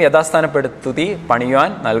 യെരുശലേം യഥാസ്ഥാനപ്പെടുത്തി പണിയുവാൻ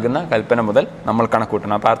നൽകുന്ന കൽപ്പന മുതൽ നമ്മൾ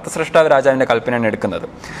കണക്കൂട്ടണം. അപ്പോൾ അർത്ഥസ്രഷ്ടാവ് രാജാവിൻ്റെ കൽപ്പനയാണ് എടുക്കുന്നത്.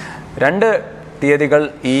 2 തീയതികൾ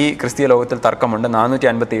ഈ ക്രിസ്തീയ ലോകത്തിൽ തർക്കമുണ്ട്.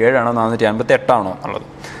 457-ആണോ 458-ആണോ എന്നുള്ളത്.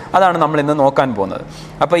 അതാണ് നമ്മൾ ഇന്ന് നോക്കാൻ പോകുന്നത്.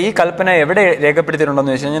 അപ്പോൾ ഈ കൽപ്പന എവിടെ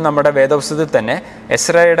രേഖപ്പെടുത്തിയിട്ടുണ്ടെന്ന് വെച്ച് കഴിഞ്ഞാൽ നമ്മുടെ വേദപുസ്തകത്തിൽ തന്നെ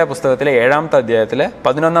എസ്രയുടെ പുസ്തകത്തിലെ 7-ാമത്തെ അധ്യായത്തിലെ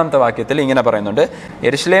 11-ാമത്തെ വാക്യത്തിൽ ഇങ്ങനെ പറയുന്നുണ്ട്: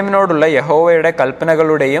 യെരുശലേമിനോടുള്ള യഹോവയുടെ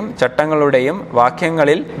കൽപ്പനകളുടെയും ചട്ടങ്ങളുടെയും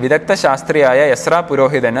വാക്യങ്ങളിൽ വിദഗ്ധ ശാസ്ത്രിയായ എസ്ര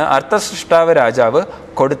പുരോഹിതന് അർത്ഥസൃഷ്ടാവ് രാജാവ്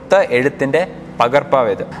കൊടുത്ത എഴുത്തിന്റെ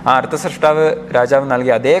പകർപ്പാവേത്. ആ അർത്ഥസൃഷ്ടാവ് രാജാവ്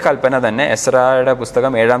നൽകിയ അതേ കൽപ്പന തന്നെ എസ്രയുടെ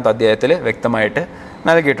പുസ്തകം 7-ാമത്തെ അധ്യായത്തിൽ വ്യക്തമായിട്ട്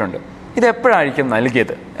നൽകിയിട്ടുണ്ട്. ഇത് എപ്പോഴായിരിക്കും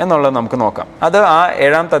നൽകിയത് എന്നുള്ളത് നമുക്ക് നോക്കാം. അത് ആ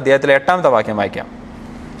 7-ാമത്തെ അധ്യായത്തിലെ 8-ാമത്തെ വാക്യം വായിക്കാം.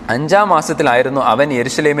 5-ാം മാസത്തിലായിരുന്നു അവൻ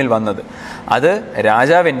യെരുശലേമിൽ വന്നത്. അത്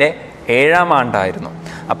രാജാവിൻ്റെ 7-ാം ആണ്ടായിരുന്നു.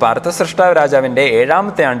 അപ്പോൾ അർത്ഥസൃഷ്ടാവ് രാജാവിൻ്റെ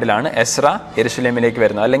 7-ാമത്തെ ആണ്ടിലാണ് എസ്ര യെരുശലേമിലേക്ക്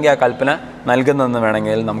വരുന്നത്, അല്ലെങ്കിൽ ആ കൽപ്പന നൽകുന്നതെന്ന്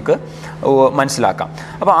വേണമെങ്കിൽ നമുക്ക് മനസ്സിലാക്കാം.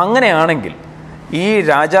 അപ്പോൾ അങ്ങനെയാണെങ്കിൽ ഈ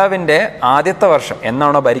രാജാവിൻ്റെ ആദ്യത്തെ വർഷം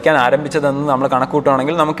എന്നാണോ ഭരിക്കാൻ ആരംഭിച്ചതെന്ന് നമ്മൾ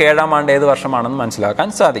കണക്കൂട്ടുകയാണെങ്കിൽ നമുക്ക് 7-ാം ആണ്ട് ഏത് വർഷമാണെന്ന് മനസ്സിലാക്കാൻ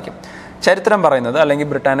സാധിക്കും. ചരിത്രം പറയുന്നത്, അല്ലെങ്കിൽ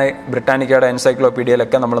ബ്രിട്ടാനിക്കയുടെ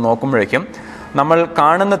എൻസൈക്ലോപീഡിയയിലൊക്കെ നമ്മൾ നോക്കുമ്പോഴേക്കും നമ്മൾ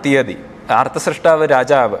കാണുന്ന തീയതി അർത്ഥസൃഷ്ടാവ്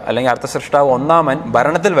രാജാവ് അല്ലെങ്കിൽ അർത്ഥസൃഷ്ടാവ് 1-ാമൻ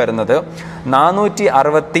ഭരണത്തിൽ വരുന്നത്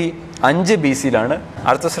 465 BC-യിലാണ്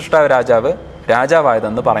അർത്ഥസൃഷ്ടാവ്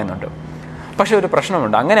രാജാവായതെന്ന് പറയുന്നുണ്ട്. പക്ഷെ ഒരു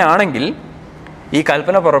പ്രശ്നമുണ്ട്. അങ്ങനെയാണെങ്കിൽ ഈ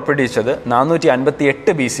കൽപ്പന പുറപ്പെടുവിച്ചത്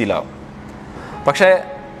 458 BC-യിലാവും. പക്ഷേ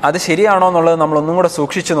അത് ശരിയാണോ എന്നുള്ളത് നമ്മളൊന്നും കൂടെ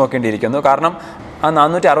സൂക്ഷിച്ചു നോക്കേണ്ടിയിരിക്കുന്നു. കാരണം ആ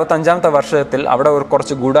 465-ാമത്തെ വർഷത്തിൽ അവിടെ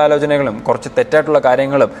കുറച്ച് ഗൂഢാലോചനകളും കുറച്ച് തെറ്റായിട്ടുള്ള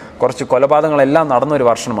കാര്യങ്ങളും കുറച്ച് കൊലപാതകങ്ങളെല്ലാം നടന്നൊരു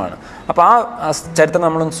വർഷമാണ്. അപ്പോൾ ആ ചരിത്രം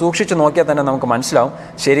നമ്മളൊന്ന് സൂക്ഷിച്ച് നോക്കിയാൽ തന്നെ നമുക്ക് മനസ്സിലാവും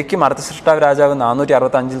ശരിക്കും അർത്ഥസൃഷ്ടാവ് രാജാവ്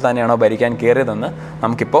 465 തന്നെയാണോ ഭരിക്കാൻ കയറിയതെന്ന്.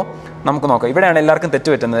 നമുക്ക് നോക്കാം. ഇവിടെയാണ് എല്ലാവർക്കും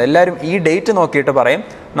തെറ്റുപറ്റുന്നത്. എല്ലാവരും ഈ ഡേറ്റ് നോക്കിയിട്ട് പറയും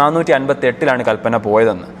 458 കൽപ്പന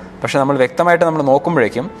പോയതെന്ന്. പക്ഷെ നമ്മൾ വ്യക്തമായിട്ട് നമ്മൾ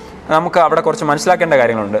നോക്കുമ്പോഴേക്കും നമുക്ക് അവിടെ കുറച്ച് മനസ്സിലാക്കേണ്ട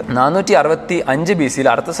കാര്യങ്ങളുണ്ട്. 465 BC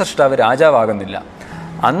അർത്ഥസൃഷ്ടാവ് രാജാവാകുന്നില്ല.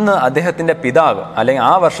 അന്ന് അദ്ദേഹത്തിൻ്റെ പിതാവ്, അല്ലെങ്കിൽ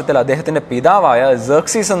ആ വർഷത്തിൽ അദ്ദേഹത്തിൻ്റെ പിതാവായ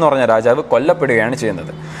സെർക്സീസ് എന്ന് പറഞ്ഞ രാജാവ് കൊല്ലപ്പെടുകയാണ്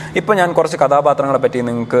ചെയ്യുന്നത്. ഇപ്പോൾ ഞാൻ കുറച്ച് കഥാപാത്രങ്ങളെ പറ്റി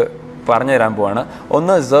നിങ്ങൾക്ക് പറഞ്ഞു തരാൻ പോവാണ്.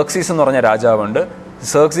 ഒന്ന്, സെർക്സീസ് എന്ന് പറഞ്ഞ രാജാവുണ്ട്.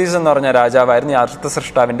 സെർക്സീസ് എന്ന് പറഞ്ഞ രാജാവായിരുന്നു ഈ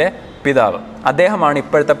അർത്ഥസൃഷ്ടാവിൻ്റെ പിതാവ്. അദ്ദേഹമാണ്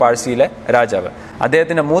ഇപ്പോഴത്തെ പാഴ്സിയിലെ രാജാവ്.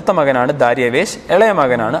 അദ്ദേഹത്തിൻ്റെ മൂത്ത മകനാണ് ദാരിയവേശ്, ഇളയ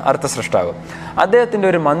മകനാണ് അർത്ഥസൃഷ്ടാവ്. അദ്ദേഹത്തിൻ്റെ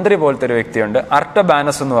ഒരു മന്ത്രി പോലത്തെ ഒരു വ്യക്തിയുണ്ട്,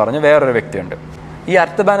 അർട്ടബാനസ് എന്ന് പറഞ്ഞ് വേറൊരു വ്യക്തിയുണ്ട്. ഈ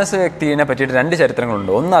അർട്ടബാനസ് വ്യക്തിയെ പറ്റിയിട്ട് 2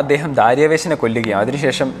 ചരിത്രങ്ങളുണ്ട്. ഒന്ന്, അദ്ദേഹം ദാരിയവേശിനെ കൊല്ലുകയും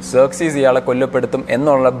അതിനുശേഷം സെർക്സീസ് ഇയാളെ കൊല്ലപ്പെടുത്തും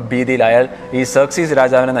എന്നുള്ള ഭീതിയിൽ അയാൾ ഈ സെർക്സീസ്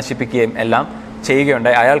രാജാവിനെ നശിപ്പിക്കുകയും എല്ലാം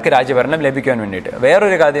ചെയ്യുകയുണ്ടായി, അയാൾക്ക് രാജ്യഭരണം ലഭിക്കാൻ വേണ്ടിയിട്ട്.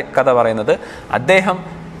 വേറൊരു കഥ പറയുന്നത് അദ്ദേഹം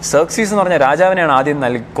സെർക്സീസ് എന്ന് പറഞ്ഞ രാജാവിനെയാണ് ആദ്യം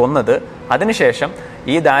കൊന്നത്. അതിനുശേഷം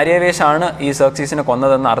ഈ ദാരിയവേശാണ് ഈ സെർക്സീസിനെ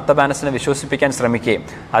കൊന്നതെന്ന് അർത്തബാനസിനെ വിശ്വസിപ്പിക്കാൻ ശ്രമിക്കുകയും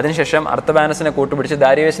അതിനുശേഷം അർത്തബാനസിനെ കൂട്ടുപിടിച്ച്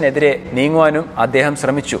ദാരിയവേശിനെതിരെ നീങ്ങുവാനും അദ്ദേഹം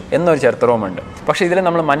ശ്രമിച്ചു എന്നൊരു ചരിത്രവുമുണ്ട്. പക്ഷേ ഇതിൽ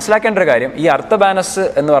നമ്മൾ മനസ്സിലാക്കേണ്ട ഒരു കാര്യം, ഈ അർത്തബാനസ്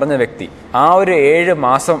എന്ന് പറഞ്ഞ വ്യക്തി ആ ഒരു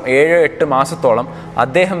 7-8 മാസത്തോളം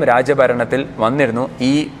അദ്ദേഹം രാജ്യഭരണത്തിൽ വന്നിരുന്നു.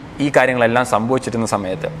 ഈ കാര്യങ്ങളെല്ലാം സംഭവിച്ചിരുന്ന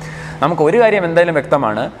സമയത്ത് നമുക്ക് ഒരു കാര്യം എന്തായാലും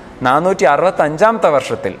വ്യക്തമാണ്, 465-ാമത്തെ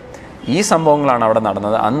വർഷത്തിൽ ഈ സംഭവങ്ങളാണ് അവിടെ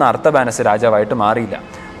നടന്നത്. അന്ന് അർത്തബാനസ് രാജാവായിട്ട് മാറിയില്ല.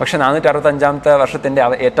 പക്ഷെ 465-ാമത്തെ വർഷത്തിൻ്റെ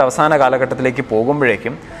ഏറ്റവും അവസാന കാലഘട്ടത്തിലേക്ക്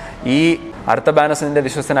പോകുമ്പോഴേക്കും ഈ അർത്തബാനസിൻ്റെ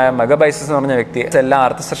വിശ്വസനായ മെഗബൈസസ് എന്ന് പറഞ്ഞ വ്യക്തി എല്ലാം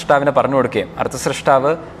അർത്ഥസൃഷ്ടാവിനെ പറഞ്ഞു കൊടുക്കുകയും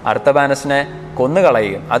അർത്ഥസൃഷ്ടാവ് അർത്തബാനസിനെ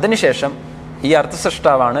കൊന്നുകളയുകയും അതിനുശേഷം ഈ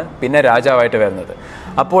അർത്ഥസൃഷ്ടാവാണ് പിന്നെ രാജാവായിട്ട് വരുന്നത്.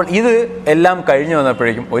 അപ്പോൾ ഇത് എല്ലാം കഴിഞ്ഞു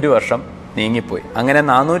വന്നപ്പോഴേക്കും ഒരു വർഷം നീങ്ങിപ്പോയി. അങ്ങനെ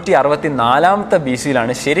 464-ാമത്തെ BC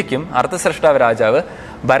ശരിക്കും അർത്ഥസൃഷ്ടാവ് രാജാവ്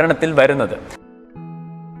ഭരണത്തിൽ വരുന്നത്.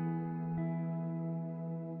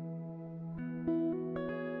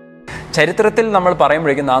 ചരിത്രത്തിൽ നമ്മൾ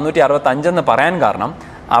പറയുമ്പോഴേക്കും 465 എന്ന് പറയാൻ കാരണം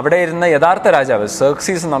അവിടെ ഇരുന്ന യഥാർത്ഥ രാജാവ്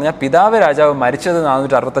സെർക്സീസ് എന്ന് പറഞ്ഞാൽ പിതാവ് രാജാവ് മരിച്ചത്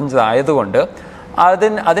 465 ആയതുകൊണ്ട്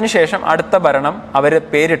അതിനുശേഷം അടുത്ത ഭരണം അവർ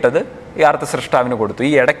പേരിട്ടത് ഈ അർത്ഥസൃഷ്ടാവിന് കൊടുത്തു.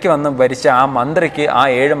 ഈ ഇടയ്ക്ക് വന്ന് ഭരിച്ച ആ മന്ത്രിക്ക് ആ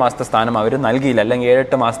 7 മാസത്തെ സ്ഥാനം അവർ നൽകിയില്ല, അല്ലെങ്കിൽ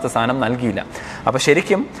 7-8 മാസത്തെ സ്ഥാനം നൽകിയില്ല. അപ്പോൾ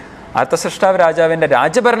ശരിക്കും അർത്ഥസൃഷ്ടാവ് രാജാവിൻ്റെ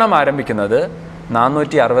രാജ്യഭരണം ആരംഭിക്കുന്നത്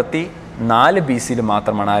 464 BC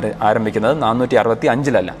മാത്രമാണ് ആരംഭിക്കുന്നത്,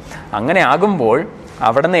 465 അങ്ങനെ ആകുമ്പോൾ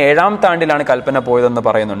അവിടെ നിന്ന് 7-ാമത്തെ ആണ്ടിലാണ് കൽപ്പന പോയതെന്ന്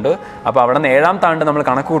പറയുന്നുണ്ട്. അപ്പോൾ അവിടെ നിന്ന് 7-ാമത്തെ ആണ്ട് നമ്മൾ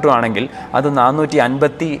കണക്ക് കൂട്ടുകയാണെങ്കിൽ അത്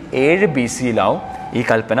 457 BC ഈ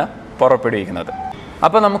കൽപ്പന പുറപ്പെടുവിക്കുന്നത്.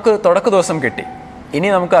 അപ്പോൾ നമുക്ക് തുടക്ക ദിവസം കിട്ടി. ഇനി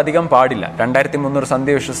നമുക്ക് അധികം പാടില്ല. 2300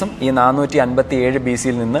 സന്ധ്യവിശ്വസം ഈ 457 BC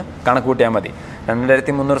നിന്ന് കണക്കൂട്ടിയാൽ മതി.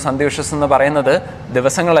 2300 സന്ധ്യവിശ്വസം എന്ന് പറയുന്നത്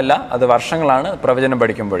ദിവസങ്ങളല്ല, അത് വർഷങ്ങളാണ് പ്രവചനം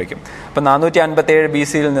പഠിക്കുമ്പോഴേക്കും. അപ്പോൾ 457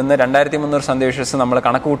 BC നിന്ന് 2300 സന്ധ്യവിശ്വസം നമ്മൾ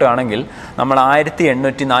കണക്കൂട്ടുകയാണെങ്കിൽ നമ്മൾ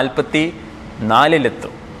 1844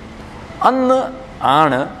 അന്ന്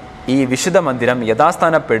ആണ് ഈ വിശുദ്ധ മന്ദിരം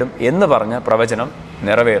യഥാസ്ഥാനപ്പെടും എന്ന് പറഞ്ഞ പ്രവചനം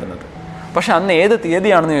നിറവേറുന്നത്. പക്ഷെ അന്ന് ഏത്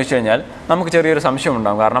തീയതിയാണെന്ന് ചോദിച്ചു കഴിഞ്ഞാൽ നമുക്ക് ചെറിയൊരു സംശയം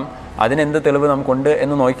ഉണ്ടാകും. കാരണം അതിനെന്ത് തെളിവ് നമുക്കുണ്ട്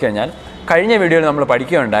എന്ന് നോക്കിക്കഴിഞ്ഞാൽ കഴിഞ്ഞ വീഡിയോയിൽ നമ്മൾ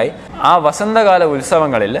പഠിക്കുകയുണ്ടായി, ആ വസന്തകാല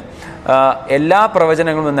ഉത്സവങ്ങളിൽ എല്ലാ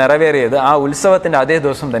പ്രവചനങ്ങളും നിറവേറിയത് ആ ഉത്സവത്തിൻ്റെ അതേ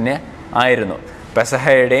ദിവസം തന്നെ ആയിരുന്നു.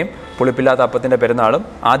 പെസഹയുടെയും പുളിപ്പില്ലാത്ത അപ്പത്തിൻ്റെ പെരുന്നാളും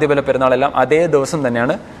ആദ്യബല പെരുന്നാളെല്ലാം അതേ ദിവസം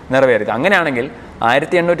തന്നെയാണ് നിറവേറിയത്. അങ്ങനെയാണെങ്കിൽ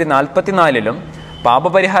 1844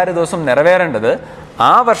 പാപപരിഹാര ദിവസം നിറവേറേണ്ടത്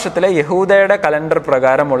ആ വർഷത്തിലെ യഹൂദയുടെ കലണ്ടർ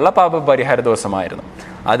പ്രകാരമുള്ള പാപപരിഹാര ദിവസമായിരുന്നു.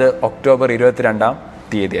 അത് ഒക്ടോബർ 22-ാം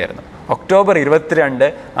തീയതിയായിരുന്നു. ഒക്ടോബർ 22,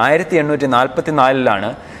 1844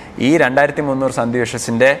 ഈ 2300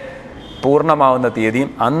 സന്ധ്യവിശ്വസിൻ്റെ പൂർണ്ണമാവുന്ന തീയതിയും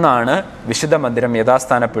അന്നാണ് വിശുദ്ധ മന്ദിരം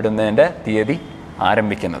യഥാസ്ഥാനപ്പെടുന്നതിൻ്റെ തീയതി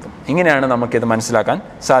ആരംഭിക്കുന്നതും. ഇങ്ങനെയാണ് നമുക്കിത് മനസ്സിലാക്കാൻ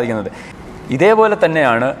സാധിക്കുന്നത്. ഇതേപോലെ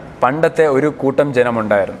തന്നെയാണ് പണ്ടത്തെ ഒരു കൂട്ടം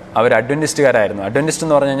ജനമുണ്ടായിരുന്നു. അവർ അഡ്വന്റിസ്റ്റുകാരായിരുന്നു. അഡ്വന്റിസ്റ്റ്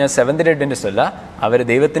എന്ന് പറഞ്ഞു കഴിഞ്ഞാൽ സെവന്ത് ഡേ അഡ്വന്റിസ്റ്റ് അല്ല, അവർ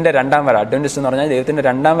ദൈവത്തിൻ്റെ 2-ാം വരവ്. അഡ്വന്റിസ്റ്റ് എന്ന് പറഞ്ഞാൽ ദൈവത്തിൻ്റെ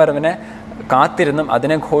 2-ാം വരവിനെ കാത്തിരുന്നും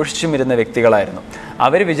അതിനെ ഘോഷിച്ചും ഇരുന്ന വ്യക്തികളായിരുന്നു.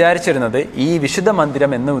 അവർ വിചാരിച്ചിരുന്നത് ഈ വിശുദ്ധ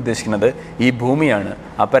മന്ദിരം എന്ന് ഉദ്ദേശിക്കുന്നത് ഈ ഭൂമിയാണ്.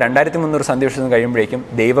 അപ്പോൾ 2300 സന്ധ്യവിശ്വസം കഴിയുമ്പോഴേക്കും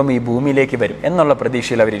ദൈവം ഈ ഭൂമിയിലേക്ക് വരും എന്നുള്ള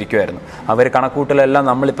പ്രതീക്ഷയിൽ അവരിയ്ക്കുമായിരുന്നു. അവർ കണക്കൂട്ടലെല്ലാം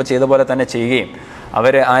നമ്മളിപ്പോൾ ചെയ്ത പോലെ തന്നെ ചെയ്യുകയും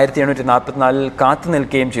അവർ 1844 കാത്തു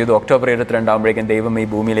നിൽക്കുകയും ചെയ്തു. ഒക്ടോബർ 22 ആകുമ്പോഴേക്കും ദൈവം ഈ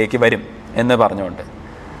ഭൂമിയിലേക്ക് വരും എന്ന് പറഞ്ഞുകൊണ്ട്.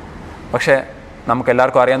 പക്ഷേ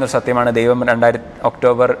നമുക്കെല്ലാവർക്കും അറിയാവുന്നൊരു സത്യമാണ്, ദൈവം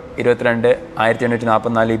ഒക്ടോബർ 22,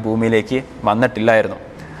 1844 ഈ ഭൂമിയിലേക്ക് വന്നിട്ടില്ലായിരുന്നു.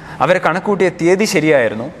 അവർ കണക്കൂട്ടിയ തീയതി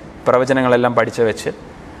ശരിയായിരുന്നു, പ്രവചനങ്ങളെല്ലാം പഠിച്ചു വെച്ച്.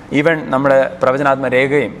 ഈവൻ നമ്മുടെ പ്രവചനാത്മ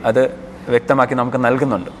രേഖയും അത് വ്യക്തമാക്കി നമുക്ക്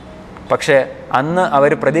നൽകുന്നുണ്ട്. പക്ഷേ അന്ന്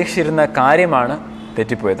അവർ പ്രതീക്ഷിച്ചിരുന്ന കാര്യമാണ്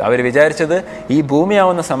തെറ്റിപ്പോയത്. അവർ വിചാരിച്ചത് ഈ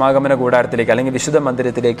ഭൂമിയാവുന്ന സമാഗമന കൂടാരത്തിലേക്ക് അല്ലെങ്കിൽ വിശുദ്ധ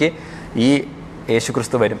മന്ദിരത്തിലേക്ക് ഈ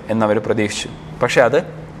യേശുക്രിസ്തു വരും എന്നവർ പ്രതീക്ഷിച്ചു. പക്ഷെ അത്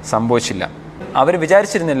സംഭവിച്ചില്ല. അവർ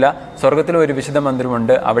വിചാരിച്ചിരുന്നില്ല സ്വർഗത്തിലും ഒരു വിശുദ്ധ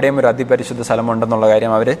മന്ദിരമുണ്ട്, അവിടെയും ഒരു അതിപരിശുദ്ധ സ്ഥലമുണ്ടെന്നുള്ള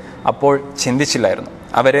കാര്യം അവർ അപ്പോൾ ചിന്തിച്ചില്ലായിരുന്നു.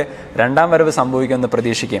 അവർ രണ്ടാം വരവ് സംഭവിക്കുമെന്ന്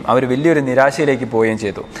പ്രതീക്ഷിക്കുകയും അവർ വലിയൊരു നിരാശയിലേക്ക് പോവുകയും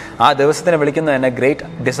ചെയ്തു. ആ ദിവസത്തിനെ വിളിക്കുന്നത് തന്നെ ഗ്രേറ്റ്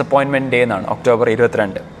ഡിസപ്പോയിൻമെൻറ്റ് ഡേ എന്നാണ്, ഒക്ടോബർ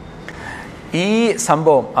 22. ഈ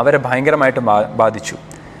സംഭവം അവരെ ഭയങ്കരമായിട്ട് ബാധിച്ചു.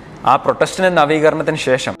 ആ പ്രൊട്ടസ്റ്റന്റ് നവീകരണത്തിന്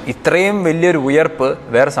ശേഷം ഇത്രയും വലിയൊരു ഉയർപ്പ്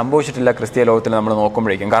വേറെ സംഭവിച്ചിട്ടില്ല ക്രിസ്തീയ ലോകത്തിൽ നമ്മൾ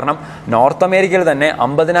നോക്കുമ്പോഴേക്കും. കാരണം നോർത്ത് അമേരിക്കയിൽ തന്നെ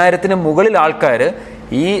 50,000-ന് മുകളിൽ ആൾക്കാർ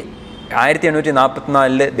ഈ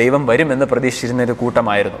 1844 ദൈവം വരുമെന്ന് പ്രതീക്ഷിച്ചിരുന്ന ഒരു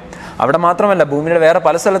കൂട്ടമായിരുന്നു. അവിടെ മാത്രമല്ല, ഭൂമിയുടെ വേറെ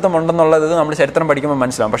പല സ്ഥലത്തും ഉണ്ടെന്നുള്ളത് നമ്മൾ ചരിത്രം പഠിക്കുമ്പോൾ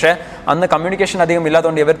മനസ്സിലാവും. പക്ഷേ അന്ന് കമ്മ്യൂണിക്കേഷൻ അധികം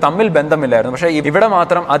ഇല്ലാത്തതുകൊണ്ട് ഇവർ തമ്മിൽ ബന്ധമില്ലായിരുന്നു. പക്ഷേ ഇവിടെ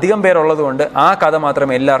മാത്രം അധികം പേരുള്ളതുകൊണ്ട് ആ കഥ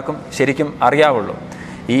മാത്രമേ എല്ലാവർക്കും ശരിക്കും അറിയാവുള്ളൂ.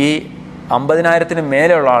 ഈ 50,000-ന്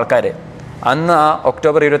മേലെയുള്ള ആൾക്കാർ അന്ന് ആ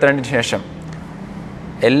ഒക്ടോബർ 22-ന് ശേഷം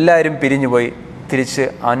എല്ലാവരും പിരിഞ്ഞുപോയി തിരിച്ച്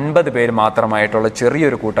 50 പേര് മാത്രമായിട്ടുള്ള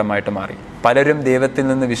ചെറിയൊരു കൂട്ടമായിട്ട് മാറി. പലരും ദൈവത്തിൽ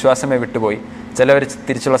നിന്ന് വിശ്വാസമേ വിട്ടുപോയി. ചിലവർ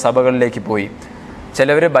തിരിച്ചുള്ള സഭകളിലേക്ക് പോയി,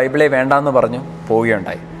 ചിലവർ ബൈബിളെ വേണ്ടാന്ന് പറഞ്ഞു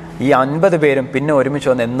പോവുകയുണ്ടായി. ഈ 50 പേരും പിന്നെ ഒരുമിച്ച്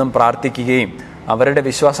വന്ന് എന്നും പ്രാർത്ഥിക്കുകയും അവരുടെ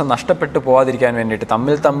വിശ്വാസം നഷ്ടപ്പെട്ടു പോകാതിരിക്കാൻ വേണ്ടിയിട്ട്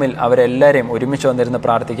തമ്മിൽ അവരെല്ലാവരെയും ഒരുമിച്ച് വന്നിരുന്ന്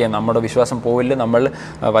പ്രാർത്ഥിക്കുകയും നമ്മുടെ വിശ്വാസം പോവില്ല, നമ്മൾ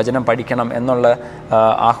വചനം പഠിക്കണം എന്നുള്ള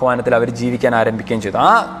ആഹ്വാനത്തിൽ അവർ ജീവിക്കാൻ ആരംഭിക്കുകയും ചെയ്തു.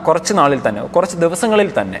 ആ കുറച്ച് നാളിൽ തന്നെ, കുറച്ച്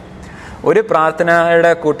ദിവസങ്ങളിൽ തന്നെ ഒരു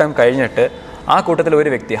പ്രാർത്ഥനയുടെ കൂട്ടം കഴിഞ്ഞിട്ട് ആ കൂട്ടത്തിൽ ഒരു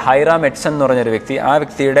വ്യക്തി, ഹൈറാം എഡ്സൺ എന്ന് പറഞ്ഞൊരു വ്യക്തി, ആ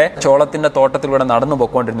വ്യക്തിയുടെ ചോളത്തിൻ്റെ തോട്ടത്തിലൂടെ നടന്നു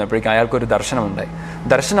പോയിക്കൊണ്ടിരുന്നപ്പോഴേക്കും അയാൾക്കൊരു ദർശനമുണ്ടായി.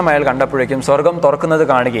 ദർശനം അയാൾ കണ്ടപ്പോഴേക്കും സ്വർഗം തുറക്കുന്നത്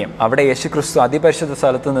കാണുകയും അവിടെ യേശുക്രിസ്തു അതിപരിശുദ്ധ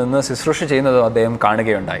സ്ഥലത്ത് നിന്ന് ശുശ്രൂഷ ചെയ്യുന്നതും അദ്ദേഹം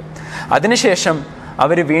കാണുകയുണ്ടായി. അതിനുശേഷം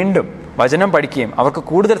അവർ വീണ്ടും വചനം പഠിക്കുകയും അവർക്ക്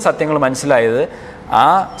കൂടുതൽ സത്യങ്ങൾ മനസ്സിലായത് ആ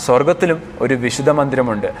സ്വർഗത്തിലും ഒരു വിശുദ്ധ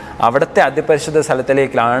മന്ദിരമുണ്ട്, അവിടുത്തെ അതിപരിശുദ്ധ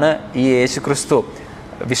സ്ഥലത്തിലേക്കാണ് ഈ യേശുക്രിസ്തു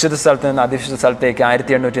വിശുദ്ധ സ്ഥലത്ത് നിന്ന് അതിവിശുദ്ധ സ്ഥലത്തേക്ക്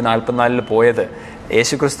 1844 പോയത്,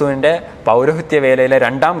 യേശുക്രിസ്തുവിൻ്റെ പൗരോഹിത്യ വേലയിലെ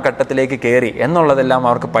 2ാം ഘട്ടത്തിലേക്ക് കയറി എന്നുള്ളതെല്ലാം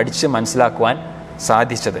അവർക്ക് പഠിച്ച് മനസ്സിലാക്കുവാൻ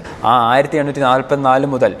സാധിച്ചത്. ആ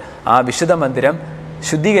 1844 മുതൽ ആ വിശുദ്ധ മന്ദിരം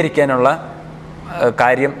ശുദ്ധീകരിക്കാനുള്ള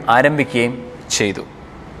കാര്യം ആരംഭിക്കുകയും ചെയ്തു.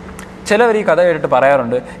 ചിലവർ ഈ കഥ കേട്ടിട്ട്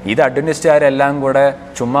പറയാറുണ്ട്, ഇത് അഡ്വന്റിസ്റ്റുകാരെല്ലാം കൂടെ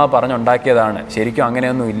ചുമ്മാ പറഞ്ഞുണ്ടാക്കിയതാണ്. ശരിക്കും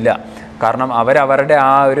അങ്ങനെയൊന്നും ഇല്ല. കാരണം അവരവരുടെ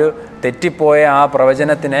ആ ഒരു തെറ്റിപ്പോയ ആ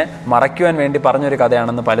പ്രവചനത്തിനെ മറയ്ക്കുവാൻ വേണ്ടി പറഞ്ഞൊരു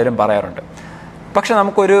കഥയാണെന്ന് പലരും പറയാറുണ്ട്. പക്ഷെ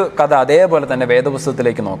നമുക്കൊരു കഥ അതേപോലെ തന്നെ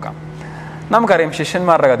വേദപുസ്തകത്തിലേക്ക് നോക്കാം. നമുക്കറിയാം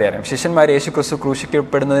ശിഷ്യന്മാരുടെ കഥ അറിയാം. ശിഷ്യന്മാർ യേശുക്രിസ്തു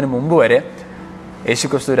ക്രൂശിക്കപ്പെടുന്നതിന് മുമ്പ് വരെ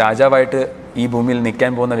യേശുക്രിസ്തു രാജാവായിട്ട് ഈ ഭൂമിയിൽ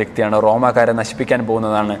നിൽക്കാൻ പോകുന്ന വ്യക്തിയാണ്, റോമാക്കാരെ നശിപ്പിക്കാൻ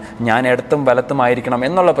പോകുന്നതാണ്, ഞാൻ ഇടത്തും വലത്തുമായിരിക്കണം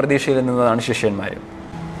എന്നുള്ള പ്രതീക്ഷയിൽ നിന്നതാണ് ശിഷ്യന്മാർ.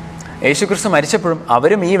 യേശുക്രിസ്തു മരിച്ചപ്പോഴും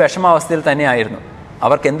അവരും ഈ വിഷമാവസ്ഥയിൽ തന്നെയായിരുന്നു.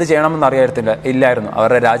 അവർക്ക് എന്ത് ചെയ്യണമെന്ന് ഇല്ലായിരുന്നു.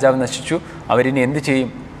 അവരുടെ രാജാവ് നശിച്ചു, അവരിനി എന്ത്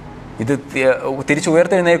ചെയ്യും, ഇത് തിരിച്ച്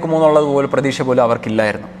ഉയർത്തെഴുന്നേൽക്കുമോ എന്നുള്ളത് പോലെ പ്രതീക്ഷ പോലും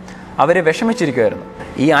അവർക്കില്ലായിരുന്നു. അവർ വിഷമിച്ചിരിക്കുമായിരുന്നു.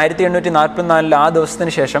 ഈ 1844 ആ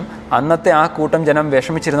ദിവസത്തിന് ശേഷം അന്നത്തെ ആ കൂട്ടം ജനം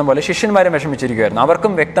വിഷമിച്ചിരുന്ന പോലെ ശിഷ്യന്മാരും വിഷമിച്ചിരിക്കുമായിരുന്നു.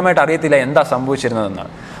 അവർക്കും വ്യക്തമായിട്ട് അറിയത്തില്ല എന്താ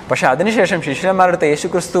സംഭവിച്ചിരുന്നതെന്നാണ്. പക്ഷെ അതിനുശേഷം ശിഷ്യന്മാരുടെ അടുത്ത്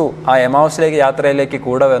യേശുക്രിസ്തു ആ എമാവുസിലേക്ക് യാത്രയിലേക്ക്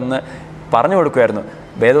കൂടെ വന്ന് പറഞ്ഞു കൊടുക്കുമായിരുന്നു,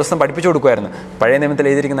 വേദപുസ്തകം പഠിപ്പിച്ചു കൊടുക്കുമായിരുന്നു. പഴയ നിയമത്തിൽ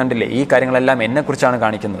എഴുതിയിരിക്കുന്നുണ്ടല്ലേ, ഈ കാര്യങ്ങളെല്ലാം എന്നെക്കുറിച്ചാണ്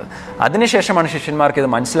കാണിക്കുന്നത്. അതിനുശേഷമാണ് ശിഷ്യന്മാർക്ക് ഇത്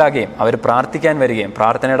മനസ്സിലാകുകയും അവർ പ്രാർത്ഥിക്കാൻ വരികയും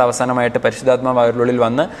പ്രാർത്ഥനയുടെ അവസാനമായിട്ട് പരിശുദ്ധാത്മാവ് അവരുടെ ഉള്ളിൽ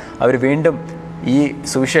വന്ന് അവർ വീണ്ടും ഈ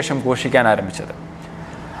സുവിശേഷം ഘോഷിക്കാൻ ആരംഭിച്ചത്.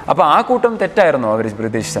 അപ്പോൾ ആ കൂട്ടം തെറ്റായിരുന്നു അവർ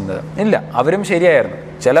പ്രതീക്ഷിച്ചിരുന്നത്? ഇല്ല, അവരും ശരിയായിരുന്നു.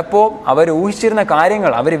 ചിലപ്പോൾ അവർ ഊഹിച്ചിരുന്ന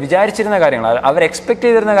കാര്യങ്ങൾ, അവർ വിചാരിച്ചിരുന്ന കാര്യങ്ങൾ, അവർ എക്സ്പെക്ട്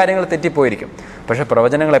ചെയ്തിരുന്ന കാര്യങ്ങൾ തെറ്റിപ്പോയിരിക്കും. പക്ഷേ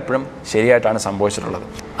പ്രവചനങ്ങൾ എപ്പോഴും ശരിയായിട്ടാണ് സംഭവിച്ചിട്ടുള്ളത്.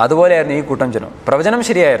 അതുപോലെയായിരുന്നു ഈ കൂട്ടം ജനം. പ്രവചനം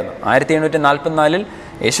ശരിയായിരുന്നു. 1844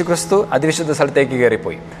 യേശുക്രിസ്തു അതിവിശുദ്ധ സ്ഥലത്തേക്ക്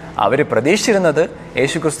കയറിപ്പോയി. അവർ പ്രതീക്ഷിച്ചിരുന്നത്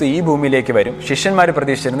യേശുക്രിസ്തു ഈ ഭൂമിയിലേക്ക് വരും. ശിഷ്യന്മാർ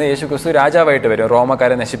പ്രതീക്ഷിച്ചിരുന്നത് യേശുക്രിസ്തു രാജാവായിട്ട് വരും,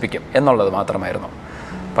 റോമക്കാരെ നശിപ്പിക്കും എന്നുള്ളത് മാത്രമായിരുന്നു.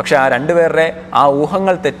 പക്ഷെ ആ രണ്ടുപേരുടെ ആ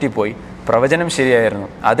ഊഹങ്ങൾ തെറ്റിപ്പോയി. പ്രവചനം ശരിയായിരുന്നു.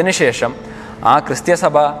 അതിനുശേഷം ആ ക്രിസ്ത്യ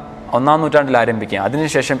സഭ 1-ാം നൂറ്റാണ്ടിൽ ആരംഭിക്കുക.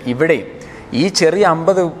 അതിനുശേഷം ഇവിടെയും ഈ ചെറിയ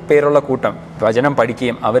 50 പേരുള്ള കൂട്ടം വചനം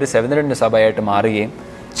പഠിക്കുകയും അവർ സെവൻത് സഭയായിട്ട് മാറുകയും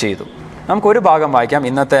ചെയ്തു. നമുക്കൊരു ഭാഗം വായിക്കാം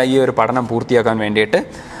ഇന്നത്തെ ഈ ഒരു പഠനം പൂർത്തിയാക്കാൻ വേണ്ടിയിട്ട്.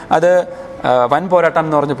 അത് വൻ പോരാട്ടം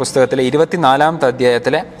എന്ന് പറഞ്ഞ പുസ്തകത്തിലെ 24-ാമത്തെ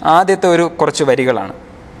അധ്യായത്തിലെ ആദ്യത്തെ ഒരു കുറച്ച് വരികളാണ്.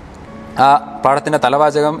 ആ പാഠത്തിൻ്റെ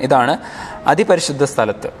തലവാചകം ഇതാണ്: അതിപരിശുദ്ധ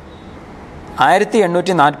സ്ഥലത്ത്.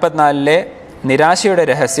 1844 നിരാശയുടെ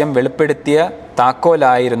രഹസ്യം വെളിപ്പെടുത്തിയ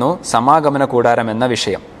താക്കോലായിരുന്നു സമാഗമന കൂടാരം എന്ന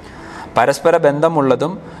വിഷയം. പരസ്പര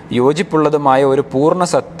ബന്ധമുള്ളതും യോജിപ്പുള്ളതുമായ ഒരു പൂർണ്ണ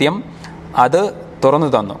സത്യം അത് തുറന്നു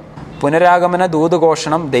തന്നു. പുനരാഗമന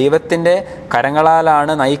ദൂതുഘോഷണം ദൈവത്തിൻ്റെ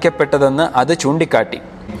കരങ്ങളാലാണ് നയിക്കപ്പെട്ടതെന്ന് അത് ചൂണ്ടിക്കാട്ടി.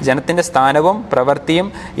 ജനത്തിൻ്റെ സ്ഥാനവും പ്രവൃത്തിയും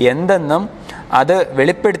എന്തെന്നും അത്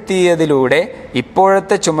വെളിപ്പെടുത്തിയതിലൂടെ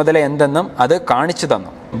ഇപ്പോഴത്തെ ചുമതല എന്തെന്നും അത് കാണിച്ചു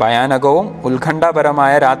തന്നു. ഭയാനകവും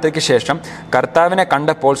ഉത്കണ്ഠാപരമായ രാത്രിക്ക് ശേഷം കർത്താവിനെ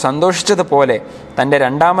കണ്ടപ്പോൾ സന്തോഷിച്ചതുപോലെ തൻ്റെ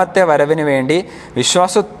രണ്ടാമത്തെ വരവിന് വേണ്ടി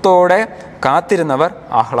വിശ്വാസത്തോടെ കാത്തിരുന്നവർ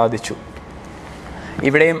ആഹ്ലാദിച്ചു.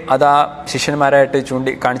 ഇവിടെയും അത് ആ ശിഷ്യന്മാരായിട്ട്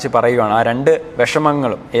കാണിച്ച് പറയുകയാണ്. ആ രണ്ട്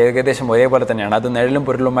വിഷമങ്ങളും ഏകദേശം ഒരേപോലെ തന്നെയാണ്. അത് നിഴലും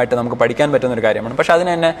പൊരുളുമായിട്ട് നമുക്ക് പഠിക്കാൻ പറ്റുന്നൊരു കാര്യമാണ്. പക്ഷേ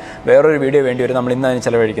അതിന് തന്നെ വേറൊരു വീഡിയോ വേണ്ടി വരും. നമ്മൾ ഇന്ന് അതിന്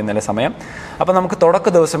ചിലവഴിക്കുന്നില്ല സമയം. അപ്പോൾ നമുക്ക് തുടക്ക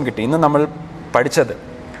ദിവസം കിട്ടി. ഇന്ന് നമ്മൾ പഠിച്ചത്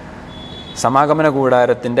സമാഗമന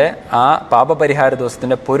കൂടാരത്തിൻ്റെ ആ പാപപരിഹാര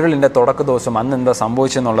ദിവസത്തിൻ്റെ പൊരുളിൻ്റെ തുടക്ക ദിവസം അന്ന് എന്താ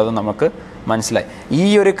സംഭവിച്ചെന്നുള്ളത് നമുക്ക് മനസ്സിലായി. ഈ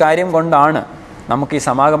ഒരു കാര്യം കൊണ്ടാണ് നമുക്ക് ഈ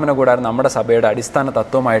സമാഗമന കൂടാരം നമ്മുടെ സഭയുടെ അടിസ്ഥാന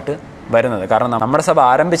തത്വമായിട്ട് വരുന്നത്. കാരണം നമ്മുടെ സഭ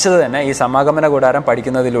ആരംഭിച്ചത് തന്നെ ഈ സമാഗമന കൂടാരം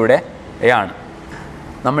പഠിക്കുന്നതിലൂടെയാണ്.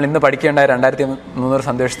 നമ്മൾ ഇന്ന് പഠിക്കേണ്ടായ 2300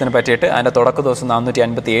 സന്ദേശത്തിനെ പറ്റിയിട്ട് അതിൻ്റെ തുടക്ക ദിവസം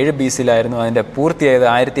 457 BC-യിലായിരുന്നു. അതിൻ്റെ പൂർത്തിയായത്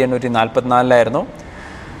 1844-ലായിരുന്നു.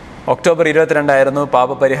 ഒക്ടോബർ 22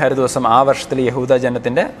 പാപപരിഹാര ദിവസം ആ വർഷത്തിലെ യഹൂദ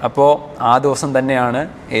ജനത്തിൻ്റെ. അപ്പോൾ ആ ദിവസം തന്നെയാണ്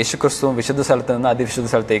യേശുക്രിസ്തുവും വിശുദ്ധ സ്ഥലത്ത് നിന്ന് അതിവിശുദ്ധ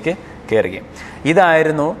സ്ഥലത്തേക്ക് കയറുകയും.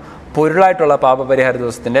 ഇതായിരുന്നു പൊരുളായിട്ടുള്ള പാപപരിഹാര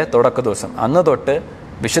ദിവസത്തിൻ്റെ തുടക്ക ദിവസം. അന്ന് തൊട്ട്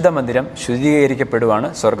വിശുദ്ധ മന്ദിരം ശുദ്ധീകരിക്കപ്പെടുവാണ്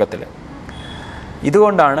സ്വർഗത്തിൽ.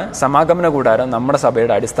 ഇതുകൊണ്ടാണ് സമാഗമന കൂടാരം നമ്മുടെ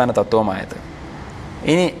സഭയുടെ അടിസ്ഥാന തത്വമായത്.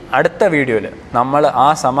 ഇനി അടുത്ത വീഡിയോയിൽ നമ്മൾ ആ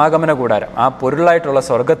സമാഗമന കൂടാരം, ആ പൊരുളായിട്ടുള്ള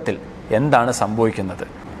സ്വർഗത്തിൽ എന്താണ് സംഭവിക്കുന്നത്,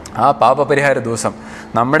 ആ പാപപരിഹാര ദിവസം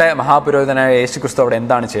നമ്മുടെ മഹാപുരോഹിതനായ യേശുക്രിസ്തു അവിടെ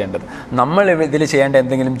എന്താണ് ചെയ്യേണ്ടത്, നമ്മൾ ഇതിൽ ചെയ്യേണ്ട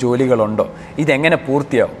എന്തെങ്കിലും ജോലികളുണ്ടോ, ഇതെങ്ങനെ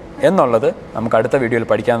പൂർത്തിയാവും എന്നുള്ളത് നമുക്ക് അടുത്ത വീഡിയോയിൽ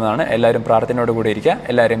പഠിക്കാവുന്നതാണ്. എല്ലാവരും പ്രാർത്ഥനയോട് കൂടി ഇരിക്കുക.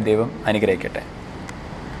 എല്ലാവരെയും ദൈവം അനുഗ്രഹിക്കട്ടെ.